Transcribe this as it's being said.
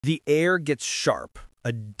The air gets sharp,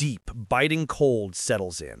 a deep, biting cold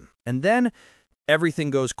settles in, and then everything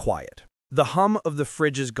goes quiet. The hum of the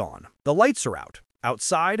fridge is gone. The lights are out.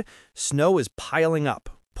 Outside, snow is piling up,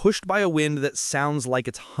 pushed by a wind that sounds like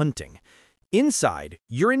it's hunting. Inside,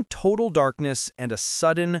 you're in total darkness and a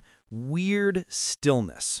sudden, weird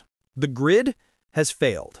stillness. The grid has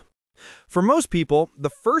failed. For most people, the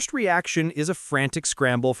first reaction is a frantic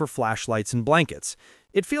scramble for flashlights and blankets.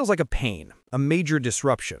 It feels like a pain, a major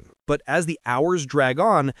disruption. But as the hours drag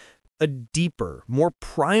on, a deeper, more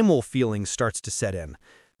primal feeling starts to set in.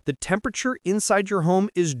 The temperature inside your home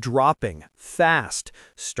is dropping, fast,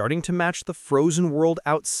 starting to match the frozen world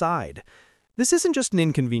outside. This isn't just an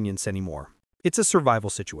inconvenience anymore. It's a survival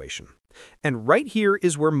situation. And right here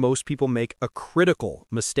is where most people make a critical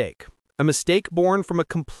mistake. A mistake born from a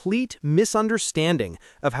complete misunderstanding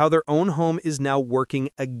of how their own home is now working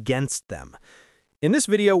against them. In this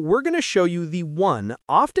video, we're going to show you the one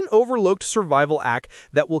often overlooked survival hack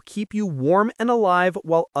that will keep you warm and alive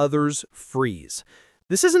while others freeze.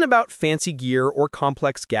 This isn't about fancy gear or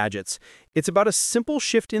complex gadgets. It's about a simple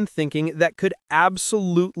shift in thinking that could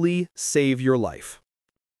absolutely save your life.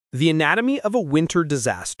 The anatomy of a winter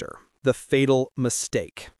disaster, the fatal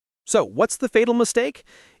mistake. So, what's the fatal mistake?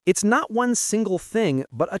 It's not one single thing,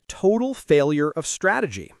 but a total failure of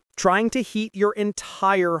strategy. Trying to heat your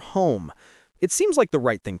entire home. It seems like the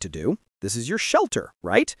right thing to do. This is your shelter,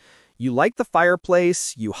 right? You light the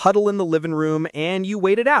fireplace, you huddle in the living room, and you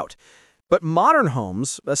wait it out. But modern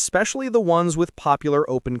homes, especially the ones with popular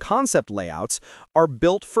open concept layouts, are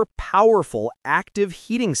built for powerful, active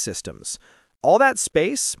heating systems. All that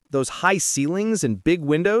space, those high ceilings and big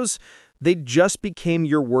windows, they just became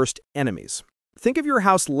your worst enemies. Think of your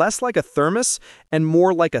house less like a thermos and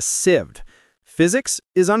more like a sieve. Physics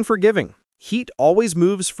is unforgiving. Heat always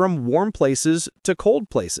moves from warm places to cold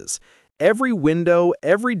places. Every window,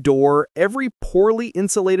 every door, every poorly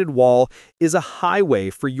insulated wall is a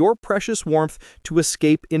highway for your precious warmth to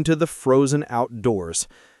escape into the frozen outdoors.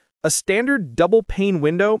 A standard double-pane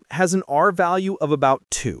window has an R value of about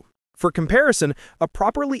 2. For comparison, a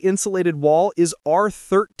properly insulated wall is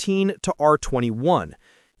R13 to R21.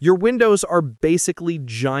 Your windows are basically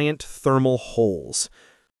giant thermal holes.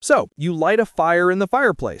 So, you light a fire in the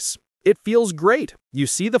fireplace. It feels great. You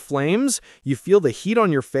see the flames, you feel the heat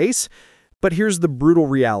on your face. But here's the brutal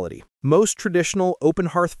reality. Most traditional open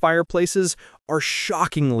hearth fireplaces are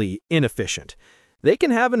shockingly inefficient. They can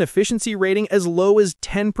have an efficiency rating as low as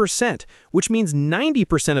 10%, which means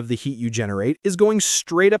 90% of the heat you generate is going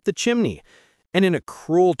straight up the chimney. And in a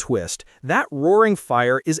cruel twist, that roaring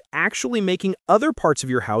fire is actually making other parts of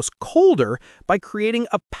your house colder by creating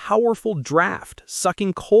a powerful draft,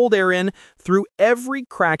 sucking cold air in through every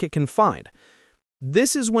crack it can find.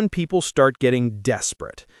 This is when people start getting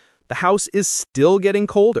desperate. The house is still getting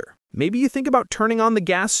colder. Maybe you think about turning on the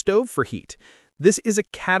gas stove for heat. This is a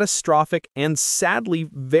catastrophic and sadly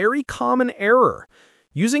very common error.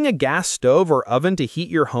 Using a gas stove or oven to heat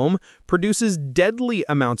your home produces deadly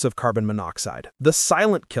amounts of carbon monoxide, the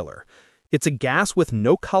silent killer. It's a gas with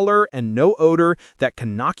no color and no odor that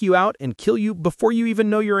can knock you out and kill you before you even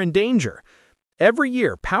know you're in danger. Every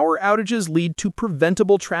year, power outages lead to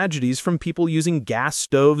preventable tragedies from people using gas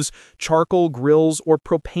stoves, charcoal grills, or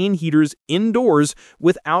propane heaters indoors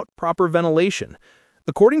without proper ventilation.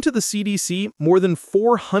 According to the CDC, more than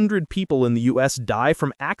 400 people in the U.S. die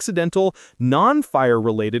from accidental,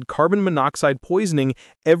 non-fire-related carbon monoxide poisoning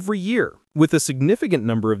every year, with a significant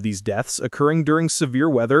number of these deaths occurring during severe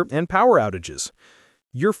weather and power outages.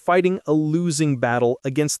 You're fighting a losing battle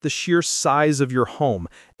against the sheer size of your home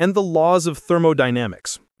and the laws of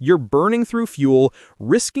thermodynamics. You're burning through fuel,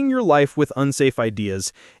 risking your life with unsafe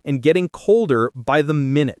ideas, and getting colder by the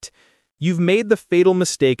minute. You've made the fatal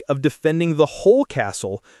mistake of defending the whole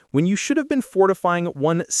castle when you should have been fortifying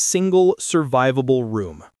one single survivable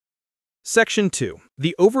room. Section 2.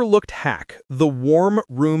 The overlooked hack, the warm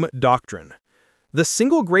room doctrine. The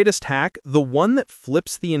single greatest hack, the one that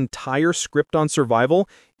flips the entire script on survival,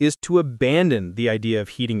 is to abandon the idea of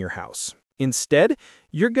heating your house. Instead,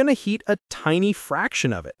 you're going to heat a tiny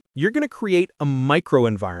fraction of it. You're going to create a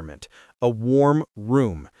microenvironment, a warm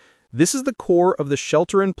room. This is the core of the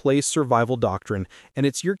shelter-in-place survival doctrine, and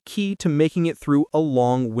it's your key to making it through a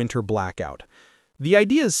long winter blackout. The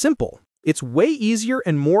idea is simple. It's way easier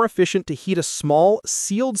and more efficient to heat a small,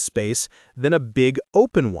 sealed space than a big,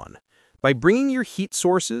 open one. By bringing your heat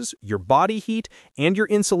sources, your body heat, and your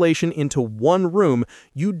insulation into one room,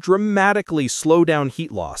 you dramatically slow down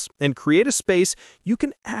heat loss and create a space you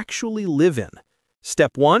can actually live in.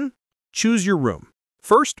 Step 1. Choose your room.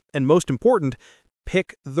 First, and most important,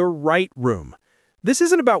 pick the right room. This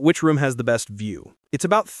isn't about which room has the best view. It's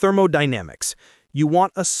about thermodynamics. You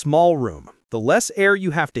want a small room. The less air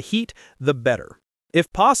you have to heat, the better.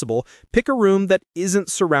 If possible, pick a room that isn't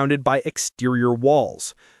surrounded by exterior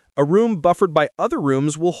walls. A room buffered by other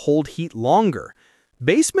rooms will hold heat longer.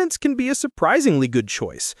 Basements can be a surprisingly good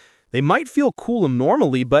choice. They might feel cool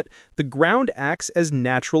normally, but the ground acts as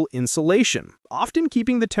natural insulation, often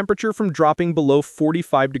keeping the temperature from dropping below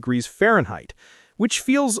 45 degrees Fahrenheit, which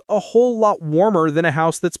feels a whole lot warmer than a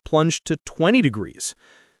house that's plunged to 20 degrees.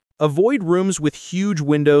 Avoid rooms with huge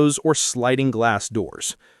windows or sliding glass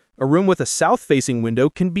doors. A room with a south-facing window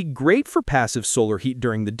can be great for passive solar heat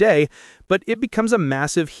during the day, but it becomes a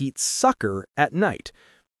massive heat sucker at night.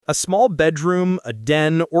 A small bedroom, a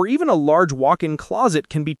den, or even a large walk-in closet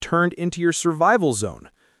can be turned into your survival zone.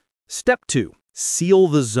 Step 2. Seal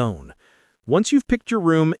the zone. Once you've picked your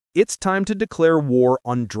room, it's time to declare war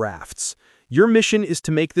on drafts. Your mission is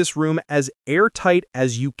to make this room as airtight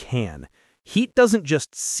as you can. Heat doesn't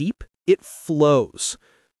just seep, it flows.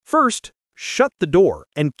 First, shut the door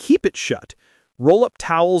and keep it shut. Roll up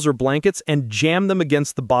towels or blankets and jam them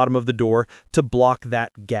against the bottom of the door to block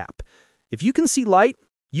that gap. If you can see light,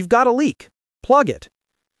 you've got a leak. Plug it.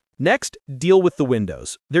 Next, deal with the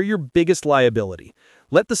windows. They're your biggest liability.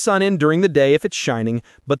 Let the sun in during the day if it's shining,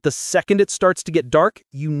 but the second it starts to get dark,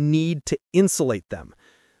 you need to insulate them.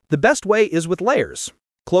 The best way is with layers.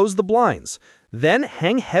 Close the blinds. Then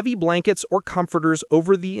hang heavy blankets or comforters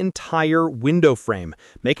over the entire window frame,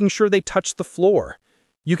 making sure they touch the floor.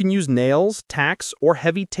 You can use nails, tacks, or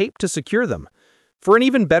heavy tape to secure them. For an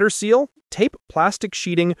even better seal, tape plastic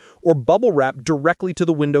sheeting or bubble wrap directly to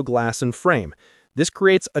the window glass and frame. This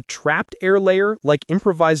creates a trapped air layer like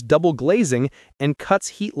improvised double glazing and cuts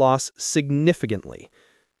heat loss significantly.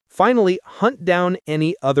 Finally, hunt down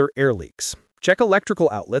any other air leaks. Check electrical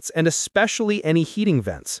outlets and especially any heating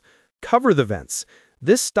vents. Cover the vents.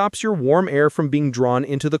 This stops your warm air from being drawn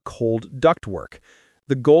into the cold ductwork.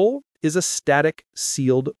 The goal is a static,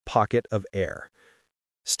 sealed pocket of air.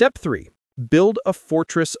 Step 3. Build a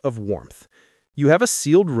fortress of warmth. You have a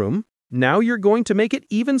sealed room. Now you're going to make it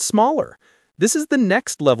even smaller. This is the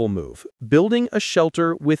next level move, building a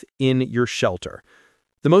shelter within your shelter.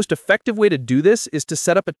 The most effective way to do this is to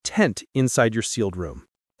set up a tent inside your sealed room.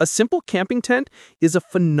 A simple camping tent is a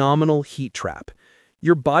phenomenal heat trap.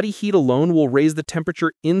 Your body heat alone will raise the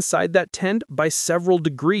temperature inside that tent by several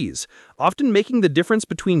degrees, often making the difference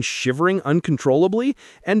between shivering uncontrollably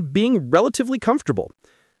and being relatively comfortable.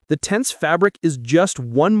 The tent's fabric is just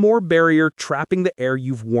one more barrier trapping the air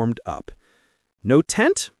you've warmed up. No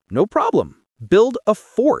tent? No problem. Build a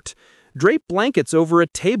fort. Drape blankets over a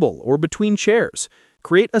table or between chairs.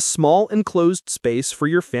 Create a small enclosed space for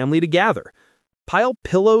your family to gather. Pile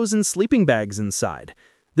pillows and sleeping bags inside.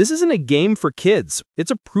 This isn't a game for kids.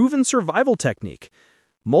 It's a proven survival technique.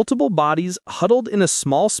 Multiple bodies huddled in a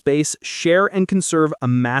small space share and conserve a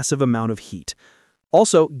massive amount of heat.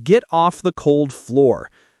 Also, get off the cold floor.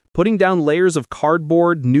 Putting down layers of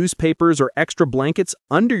cardboard, newspapers, or extra blankets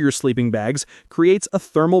under your sleeping bags creates a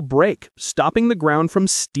thermal break, stopping the ground from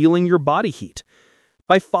stealing your body heat.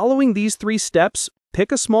 By following these 3 steps,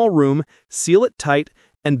 pick a small room, seal it tight,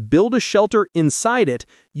 and build a shelter inside it,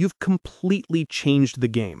 you've completely changed the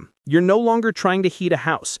game. You're no longer trying to heat a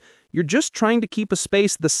house. You're just trying to keep a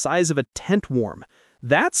space the size of a tent warm.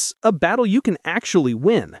 That's a battle you can actually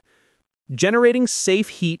win. Generating safe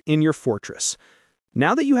heat in your fortress.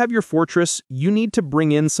 Now that you have your fortress, you need to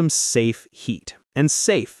bring in some safe heat. And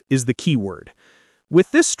safe is the key word.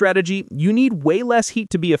 With this strategy, you need way less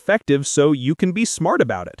heat to be effective, so you can be smart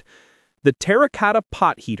about it. The terracotta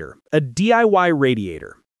pot heater, a DIY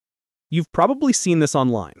radiator. You've probably seen this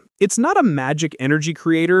online. It's not a magic energy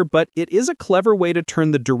creator, but it is a clever way to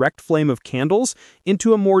turn the direct flame of candles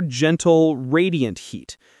into a more gentle, radiant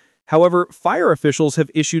heat. However, fire officials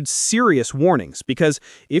have issued serious warnings because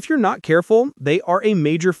if you're not careful, they are a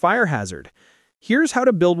major fire hazard. Here's how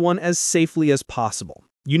to build one as safely as possible.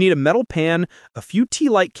 You need a metal pan, a few tea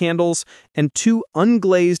light candles, and 2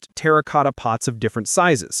 unglazed terracotta pots of different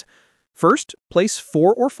sizes. First, place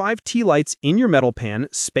 4 or 5 tea lights in your metal pan,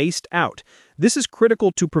 spaced out. This is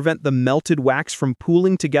critical to prevent the melted wax from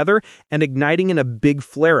pooling together and igniting in a big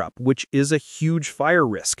flare-up, which is a huge fire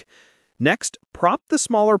risk. Next, prop the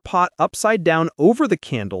smaller pot upside down over the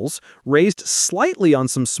candles, raised slightly on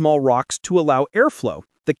some small rocks to allow airflow.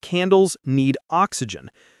 The candles need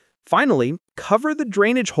oxygen. Finally, cover the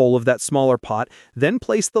drainage hole of that smaller pot, then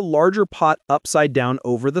place the larger pot upside down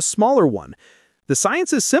over the smaller one. The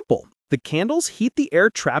science is simple. The candles heat the air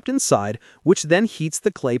trapped inside, which then heats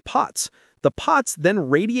the clay pots. The pots then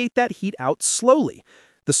radiate that heat out slowly.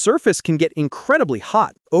 The surface can get incredibly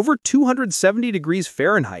hot, over 270 degrees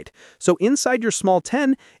Fahrenheit, so inside your small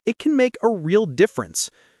 10, it can make a real difference.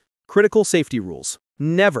 Critical safety rules.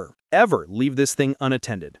 Never, ever leave this thing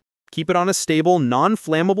unattended. Keep it on a stable,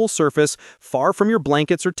 non-flammable surface far from your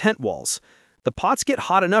blankets or tent walls. The pots get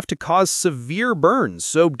hot enough to cause severe burns,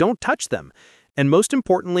 so don't touch them. And most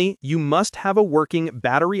importantly, you must have a working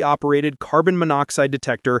battery-operated carbon monoxide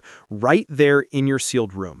detector right there in your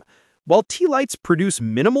sealed room. While tea lights produce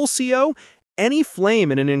minimal CO, any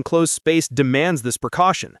flame in an enclosed space demands this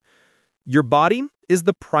precaution. Your body is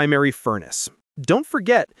the primary furnace. Don't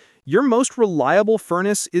forget, your most reliable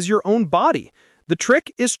furnace is your own body. The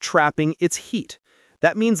trick is trapping its heat.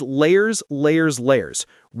 That means layers, layers, layers.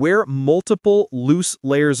 Wear multiple loose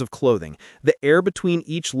layers of clothing. The air between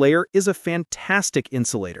each layer is a fantastic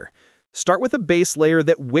insulator. Start with a base layer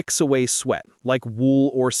that wicks away sweat, like wool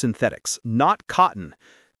or synthetics, not cotton.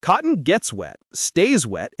 Cotton gets wet, stays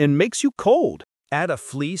wet, and makes you cold. Add a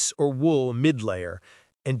fleece or wool mid-layer,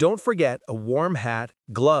 and don't forget a warm hat,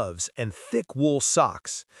 gloves, and thick wool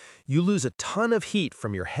socks. You lose a ton of heat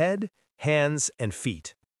from your head, hands, and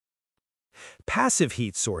feet. Passive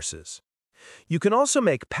heat sources. You can also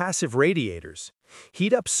make passive radiators.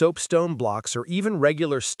 Heat up soapstone blocks or even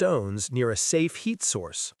regular stones near a safe heat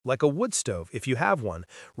source, like a wood stove if you have one.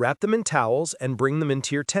 Wrap them in towels and bring them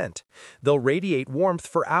into your tent. They'll radiate warmth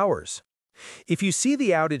for hours. If you see the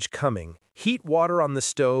outage coming, heat water on the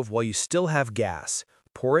stove while you still have gas.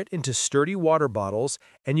 Pour it into sturdy water bottles,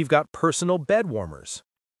 and you've got personal bed warmers.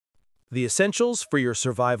 The essentials for your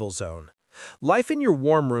survival zone. Life in your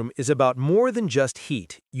warm room is about more than just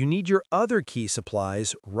heat. You need your other key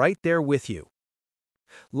supplies right there with you.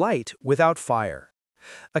 Light without fire.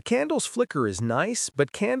 A candle's flicker is nice,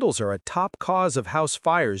 but candles are a top cause of house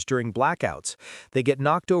fires during blackouts. They get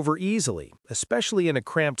knocked over easily, especially in a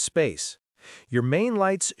cramped space. Your main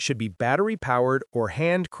lights should be battery-powered or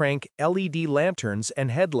hand-crank LED lanterns and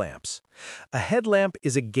headlamps. A headlamp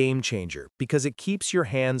is a game-changer because it keeps your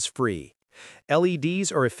hands free.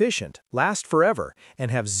 LEDs are efficient, last forever, and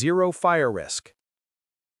have zero fire risk.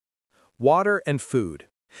 Water and food.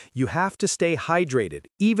 You have to stay hydrated,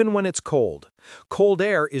 even when it's cold. Cold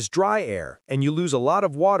air is dry air, and you lose a lot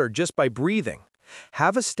of water just by breathing.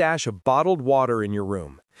 Have a stash of bottled water in your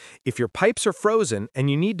room. If your pipes are frozen and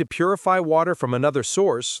you need to purify water from another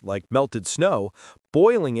source, like melted snow,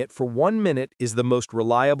 boiling it for 1 minute is the most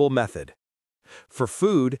reliable method. For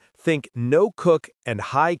food, think no-cook and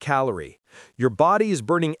high-calorie. Your body is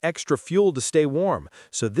burning extra fuel to stay warm,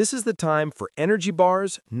 so this is the time for energy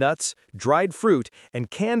bars, nuts, dried fruit, and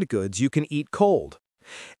canned goods you can eat cold.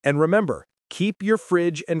 And remember, keep your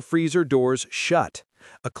fridge and freezer doors shut.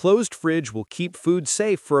 A closed fridge will keep food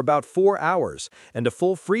safe for about 4 hours, and a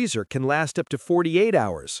full freezer can last up to 48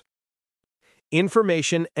 hours.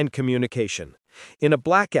 Information and communication. In a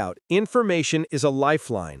blackout, information is a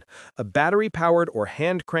lifeline. A battery-powered or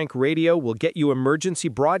hand-crank radio will get you emergency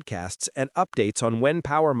broadcasts and updates on when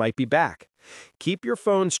power might be back. Keep your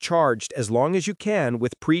phones charged as long as you can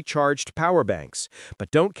with pre-charged power banks, but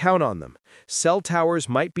don't count on them. Cell towers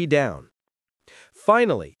might be down.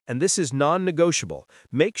 Finally, and this is non-negotiable,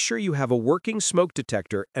 make sure you have a working smoke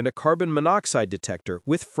detector and a carbon monoxide detector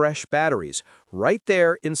with fresh batteries right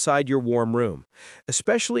there inside your warm room.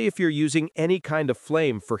 Especially if you're using any kind of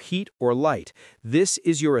flame for heat or light, this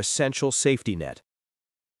is your essential safety net.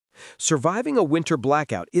 Surviving a winter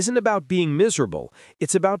blackout isn't about being miserable,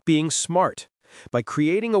 it's about being smart. By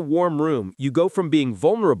creating a warm room, you go from being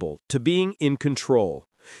vulnerable to being in control.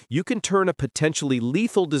 You can turn a potentially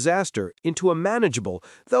lethal disaster into a manageable,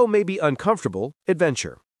 though maybe uncomfortable,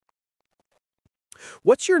 adventure.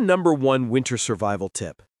 What's your #1 winter survival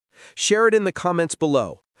tip? Share it in the comments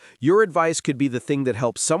below. Your advice could be the thing that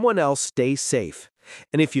helps someone else stay safe.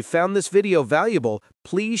 And if you found this video valuable,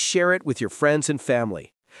 please share it with your friends and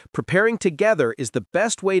family. Preparing together is the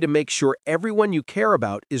best way to make sure everyone you care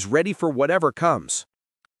about is ready for whatever comes.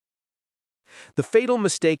 The fatal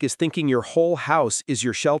mistake is thinking your whole house is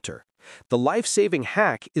your shelter. The life-saving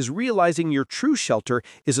hack is realizing your true shelter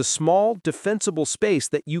is a small, defensible space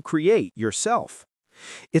that you create yourself.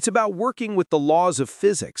 It's about working with the laws of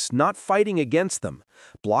physics, not fighting against them.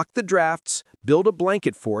 Block the drafts, build a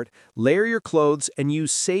blanket fort, layer your clothes, and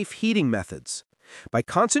use safe heating methods. By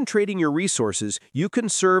concentrating your resources, you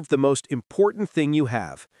conserve the most important thing you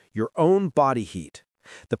have, your own body heat.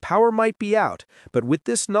 The power might be out, but with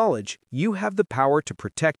this knowledge, you have the power to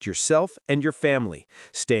protect yourself and your family,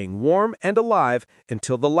 staying warm and alive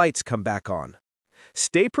until the lights come back on.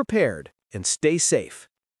 Stay prepared and stay safe.